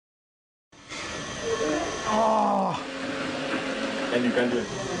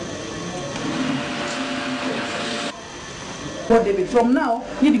What David, from now,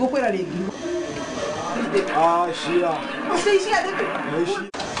 you need to go for a leg. Ah, Shia. I say, Shia,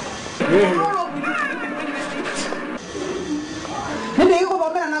 and they go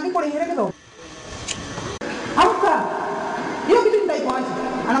over and I'm going to hear it. How come? You didn't like one,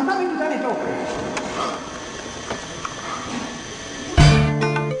 and I'm coming to tell it all.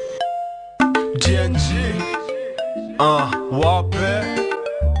 DNG, Wape,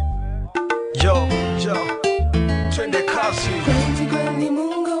 yo, twende kasi. Kweli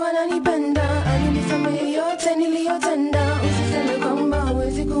Mungu ananipenda, alinisamehe yote niliyotenda. Usiseme kwamba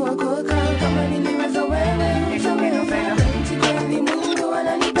huwezi kuokoka, kama niliweza wewe utaweza. Kweli Mungu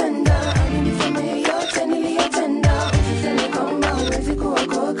ananipenda, alinisamehe yote niliyotenda. Usiseme kwamba huwezi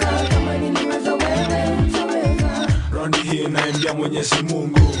kuokoka, kama niliweza wewe utaweza. Raundi hii naimbia Mwenyezi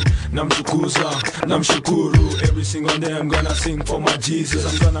Mungu, namtukuza, namshukuru. Every single day I'm gonna sing for my Jesus.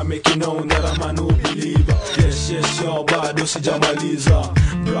 I'm gonna make you know that I'm a new believer. Yes, yo, bado sijamaliza.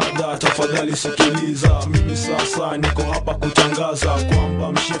 Brother, tafadhali sikiliza. Mimi sasa niko hapa kutangaza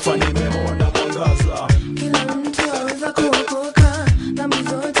kwamba mshifa nimeona mwangaza. Kila mtu aweza kuokoka, dhambi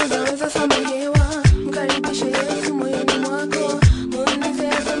zote zaweza samehewa. Mkaribishe Yesu moyoni mwako, muulize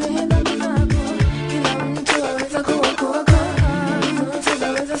asamehe dhambi zako. Kila mtu aweza kuokoka, dhambi zote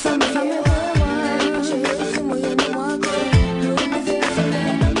zaweza samehewa. Mkaribishe Yesu moyoni mwako, muulize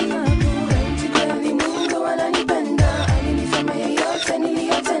asamehe dhambi zako. Kweli Mungu ananipenda, alinisamehe yote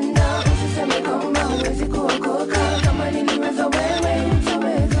niliyotenda. Usiseme kwamba huwezi kuokoka, kama niliweza wewe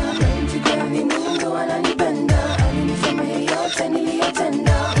utaweza. Kweli Mungu ananipenda, alinisamehe yote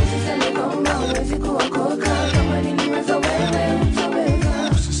niliyotenda. Usiseme kwamba huwezi kuokoka, kama niliweza wewe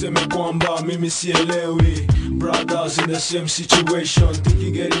utaweza. Usiseme kwamba mimi sielewi. Brothers in the same situation,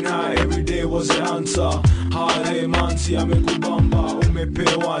 thinking getting high every day was the answer. Hale mansi amekubamba,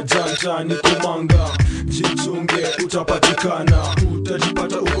 umepewa janja ni kumanga. Jitunge utapatikana,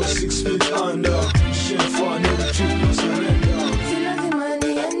 utajipata uko 6 feet under. Shefa no retreat, no surrender. Si lazima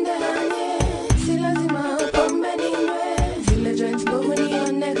niende nanye, si lazima upambe niwe. Zile joints bovu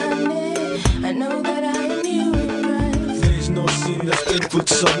nionekane, I know that I knew right. There is no sin that's painful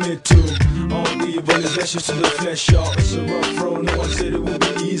to submit to. All evil is ashes to the flesh, y'all. It's a rough road, no one said it would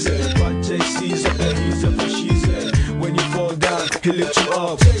be easy. But JC's up there, he's up for she's at. When you fall down, he'll lift you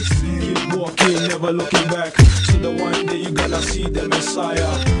up. Keep walking, never looking back. So the one day you gonna see the Messiah,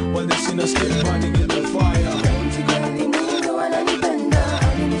 while the sinners keep burning in the fire. Kweli Mungu ananipenda,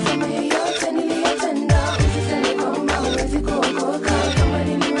 alinisamehe yote niliyotenda. Usiseme kwamba huwezi kuokoka, kama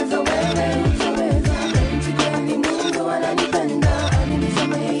niliweza wewe utaweza. Kweli Mungu ananipenda,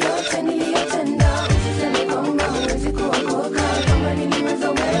 alinisamehe yote niliyotenda. Usiseme kwamba huwezi kuokoka, kama niliweza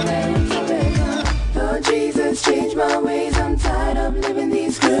wewe utaweza. Lord Jesus, change my ways. I'm tired of living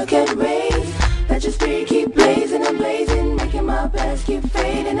these crooked ways. Let your spirit keep blazing and blazing, making my past keep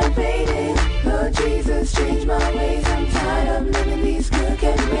fading and fading. Lord Jesus, change my ways. I'm tired of living these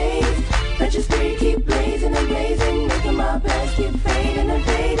crooked ways. Let your spirit keep blazing and blazing, making my past keep fading and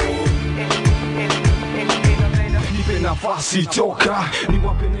fading. Nipe nafasi toka,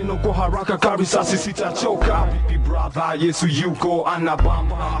 niwape neno kwa haraka kabisa sitachoka. Vipi brother, Yesu yuko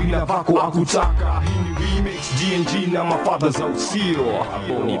anabamba, bila vako akutaka. Hii ni remix DNG na mafathers au sio?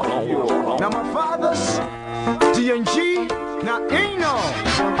 Na mafathers DNG na Ino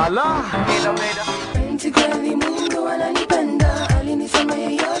Allah. Kweli Mungu ananipenda,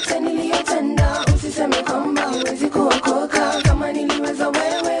 alinisamehe